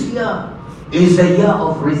that this year is a year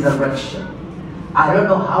of resurrection. I don't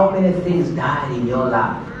know how many things died in your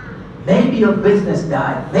life. Maybe your business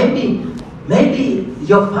died. Maybe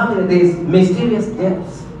your family, there's mysterious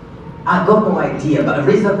deaths. I got no idea, but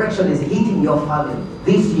resurrection is hitting your family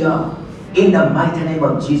this year in the mighty name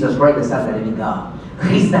of Jesus Christ, the Son of the living God.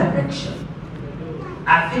 Resurrection.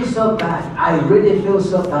 I feel so bad. I really feel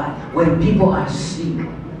so bad when people are sick,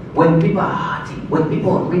 when people are hurting, when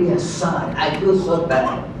people are really sad. I feel so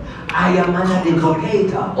bad. I am an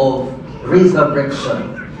advocator of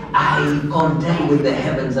resurrection. I contend with the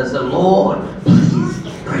heavens as the Lord, please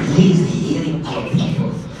release healing to your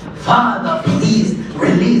people. Father, please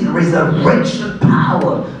release resurrection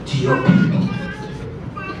power to your people.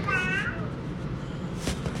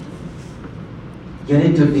 You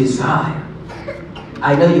need to desire.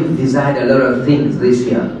 I know you've desired a lot of things this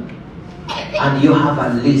year, and you have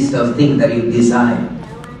a list of things that you desire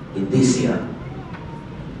in this year.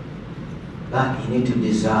 But you need to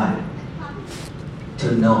desire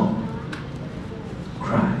to know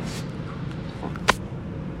Christ.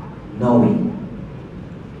 Knowing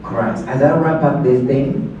Christ. As I wrap up this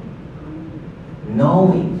thing,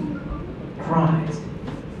 knowing Christ.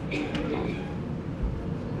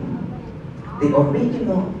 The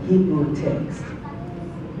original Hebrew text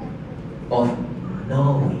of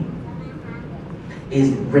knowing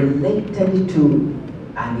is related to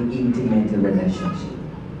an intimate relationship.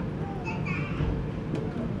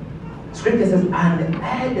 Scripture says, and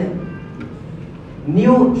Adam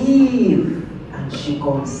knew Eve, and she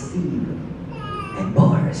conceived and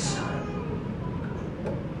bore a son.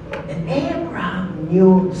 And Abraham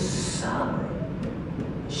knew Sarah.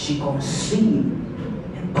 She conceived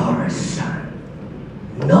and bore a son.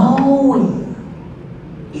 Knowing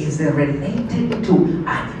is related to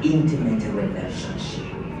an intimate relationship.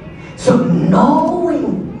 So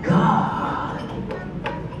knowing God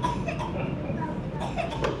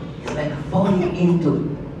is like falling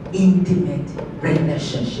into intimate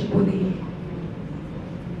relationship with Him.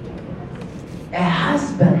 A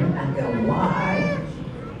husband and a wife,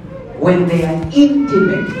 when they are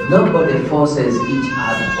intimate, nobody forces each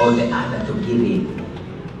other or the other to give in,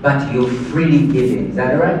 but you freely give in. Is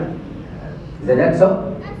that right? Is that so?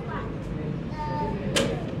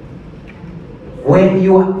 When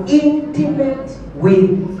you are intimate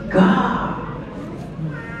with God,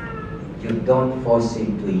 you don't force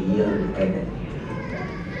Him to yield anything.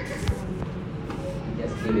 You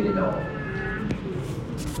just give it all.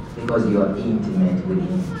 Because you are intimate with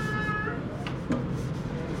Him.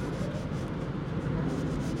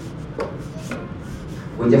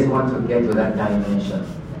 We just want to get to that dimension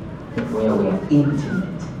where we are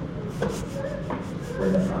intimate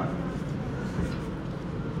with the Father.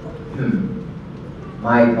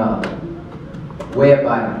 My God,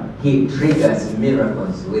 whereby He triggers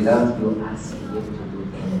miracles without you asking Him to do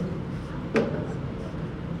anything.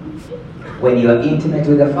 When you are intimate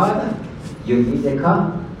with the Father, you need a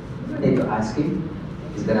car, you don't need to ask Him.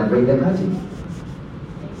 He's going to bring the car to you.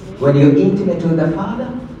 When you're intimate with the Father,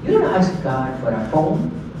 you don't ask God for a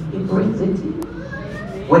phone, He brings it to you.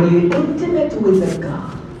 When you're intimate with the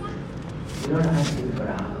God, you don't ask Him for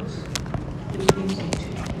a house, He gives it to you.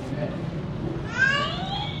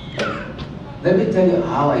 Let me tell you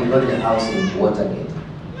how I got the house in Watergate.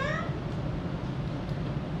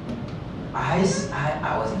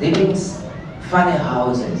 I was living funny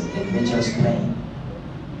houses in Mitchell's Plain.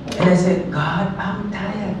 And I said, God, I'm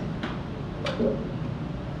tired.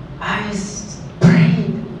 I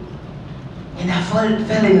prayed and I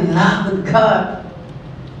fell in love with God.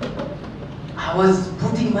 I was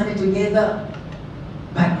putting money together,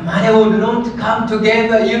 but money would not come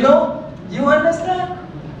together, you know? You understand?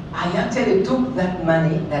 I actually took that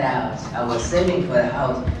money that I was saving for the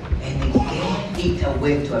house and gave it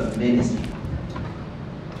away to a ministry.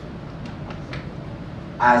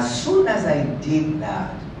 As soon as I did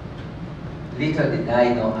that, little did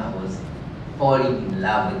I know I was falling in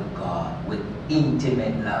love with God, with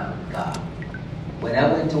intimate love with God. When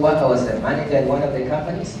I went to work, I was a manager at one of the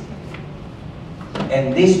companies.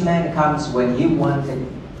 And this man comes when he wanted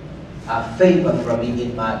a favor from me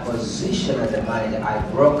in my position as a manager. I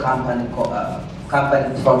broke company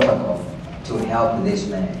protocol to help this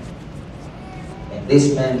man. And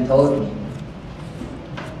this man told me,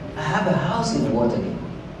 I have a house in Watergate.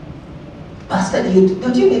 Pastor,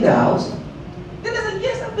 don't you need a house? Then I said,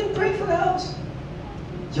 yes, I've been praying for the house.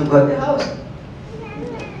 You got the house.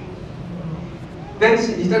 Then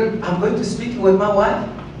he said, I'm going to speak with my wife.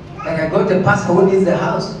 And I got the pastor who needs the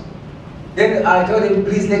house. Then I told him,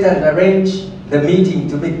 please let us arrange the meeting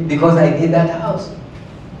to meet because I need that house.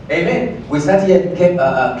 Amen. We sat here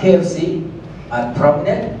at KFC at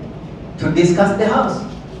Prominent to discuss the house.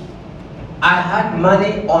 I had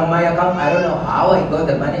money on my account. I don't know how I got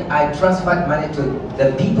the money. I transferred money to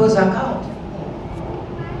the people's account.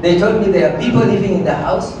 They told me there are people living in the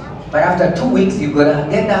house, but after 2 weeks you're gonna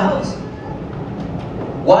get the house.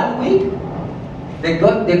 1 week, they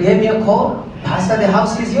gave me a call. Pastor, the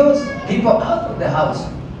house is yours. People out of the house.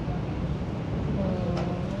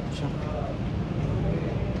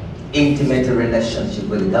 Intimate relationship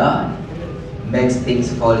with God makes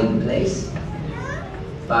things fall in place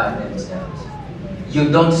by themselves. You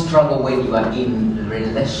don't struggle when you are in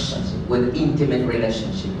relationship, with intimate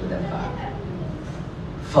relationship with the Father.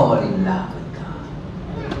 Fall in love with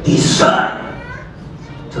God. Desire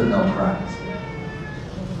to know Christ.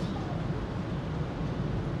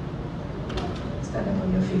 Stand up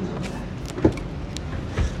on your feet.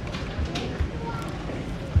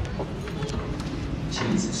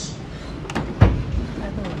 Jesus.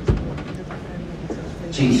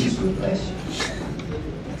 Jesus, we bless you.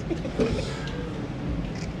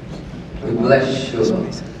 We bless you,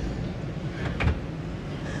 Lord.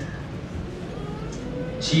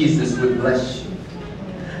 Jesus, we bless you.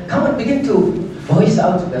 Come on, begin to voice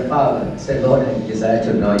out to the Father. Say, Lord, I desire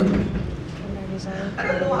to know you. I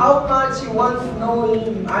don't know how much you want to know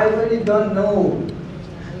Him. I really don't know.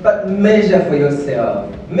 But measure for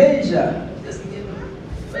yourself. Measure. Just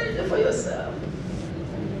measure for yourself.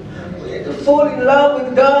 We need to fall in love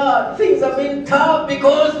with God. Things have been tough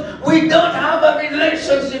because we don't have a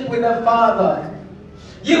relationship with the Father.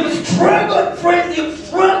 You've struggled, friends. You've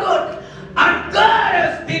struggled. And God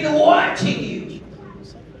has been watching you.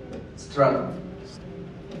 Struggle.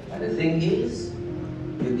 And the thing is,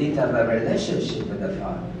 you didn't have a relationship with the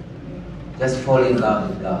Father. Just fall in love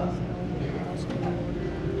with God.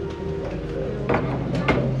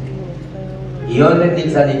 He only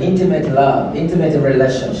needs an intimate love, intimate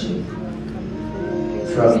relationship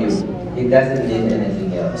from you. He doesn't need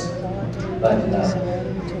anything else but love.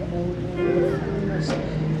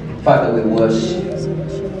 Father, we worship.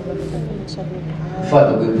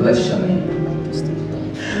 Father, we bless your name.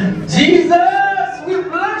 Jesus, we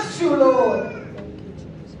bless you, Lord.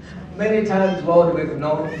 Many times, Lord, we've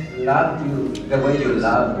not loved you the way you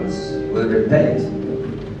love us. We repent.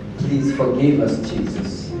 Please forgive us,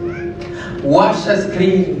 Jesus. Wash us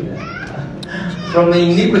clean from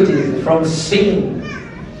iniquities, from sin.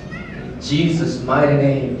 In Jesus' mighty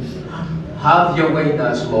name. Have your way in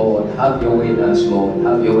us, Lord. Have your way in us, Lord.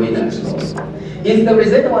 Have your way in us, Lord. If there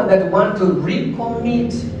is anyone that wants to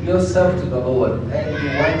recommit yourself to the Lord, and you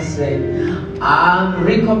want to say, I'm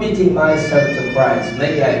recommitting myself to Christ.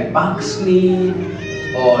 Maybe I backslid,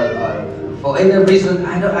 or for any reason,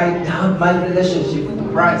 I doubt my relationship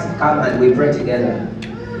with Christ, come and we pray together.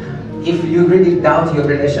 If you really doubt your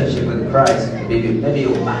relationship with Christ, maybe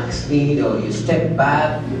you backslid or you step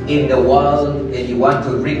back in the world and you want to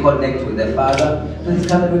reconnect with the Father, please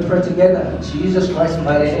come and we pray together. Jesus Christ,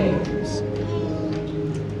 mighty name.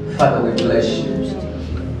 Father, we bless you.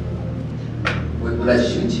 We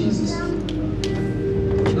bless you, Jesus.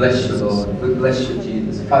 We bless you, Lord. We bless you,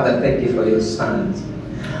 Jesus. Father, thank you for your sons.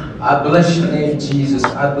 I bless your name, Jesus.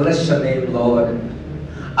 I bless your name, Lord.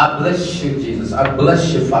 I bless you, Jesus. I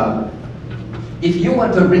bless you, Father. If you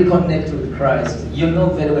want to reconnect with Christ, you know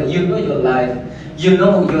very well, you know your life, you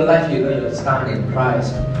know your stand in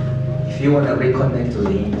Christ. If you want to reconnect with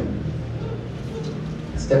Him,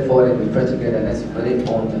 step forward and we pray together. That's very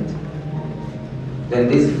important. Then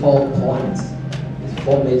these 4 points, these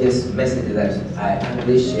 4 major messages that I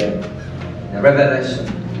actually share, the revelation,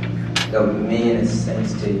 the main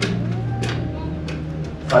sense to you.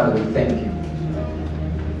 Father, we thank you.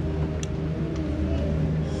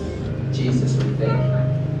 Jesus, we thank you.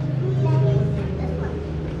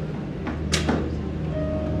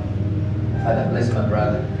 Father, bless my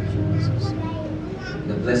brother.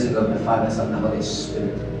 The blessing of the Father, Son, and the Holy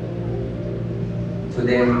Spirit.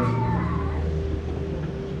 Today,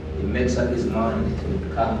 he makes up his mind to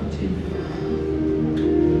come to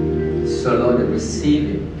you. So, Lord, receive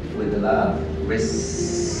him with love.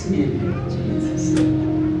 Receive him, Jesus.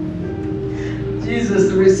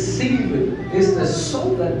 Jesus, receive it. It's the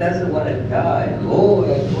soul that doesn't want to die. Lord,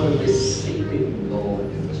 I want to receive it, Lord,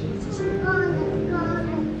 Jesus.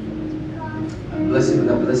 I'm blessing with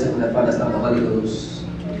the Father, Son, and the Holy Ghost.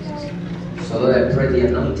 So, Lord, I pray the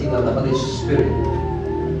anointing of the Holy Spirit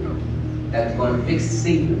that convicts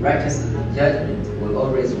sin, righteousness, and judgment will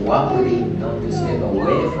always walk with him, not to step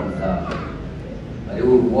away from God. But he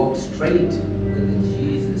will walk straight with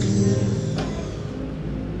Jesus.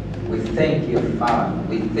 We thank you, Father.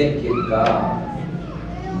 We thank you, God.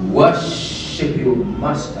 Worship you,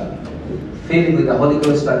 Master. Fill it with the Holy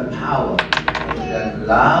Ghost and power. And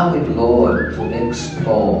allow it, Lord, to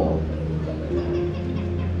explore.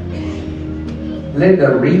 Let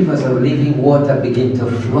the rivers of living water begin to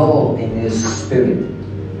flow in His Spirit.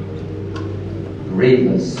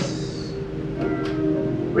 Rivers.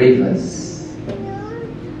 Rivers.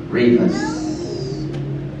 Rivers.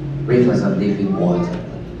 Rivers of living water.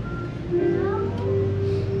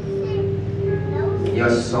 Your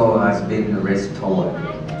soul has been restored.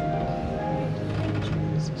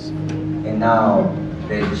 And now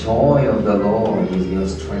the joy of the Lord is your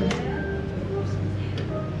strength.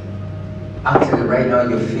 Actually, right now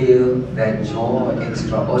you feel that joy,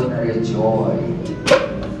 extraordinary joy.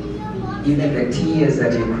 Even the tears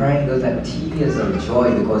that you're crying, those are tears of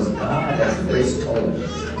joy because God has restored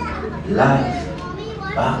life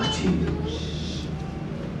back to you.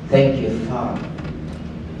 Thank you, Father.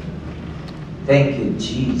 Thank you,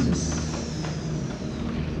 Jesus.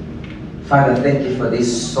 Father, thank you for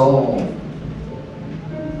this soul.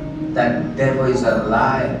 That devil is a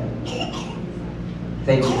liar.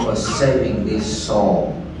 Thank you for saving this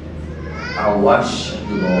soul. I worship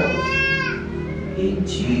you, Lord. In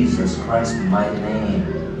Jesus Christ's mighty name.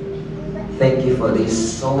 Thank you for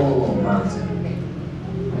this soul, Master.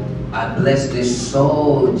 I bless this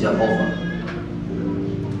soul, Jehovah.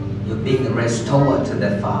 You're being restored to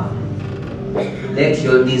the Father. Let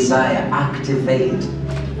your desire activate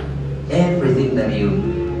everything that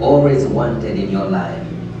you always wanted in your life.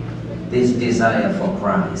 This desire for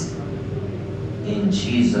Christ. In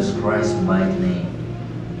Jesus Christ's mighty name.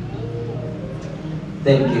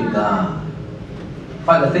 Thank you, God.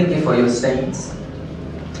 Father, thank you for your saints.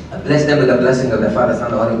 I bless them with the blessing of the Father,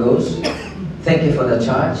 Son, and the Holy Ghost. Thank you for the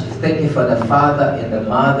church. Thank you for the father and the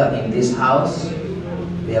mother in this house.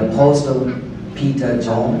 The apostle, Peter,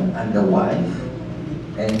 John, and the wife.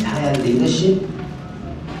 The entire leadership.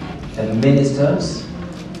 The ministers.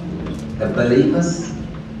 The believers.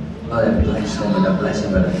 Lord, I bless them with the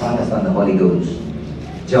blessing of the Father, Son, and the Holy Ghost.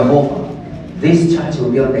 Jehovah, this church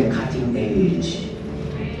will be on the cutting edge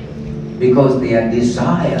because their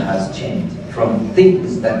desire has changed from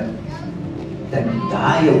things that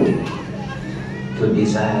die away to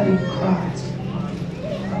desire in Christ.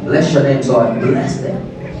 I bless your name, so I bless them.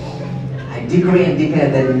 I decree and declare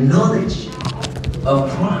the knowledge of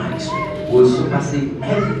Christ will supersede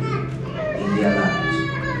everything in their lives.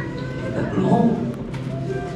 The glory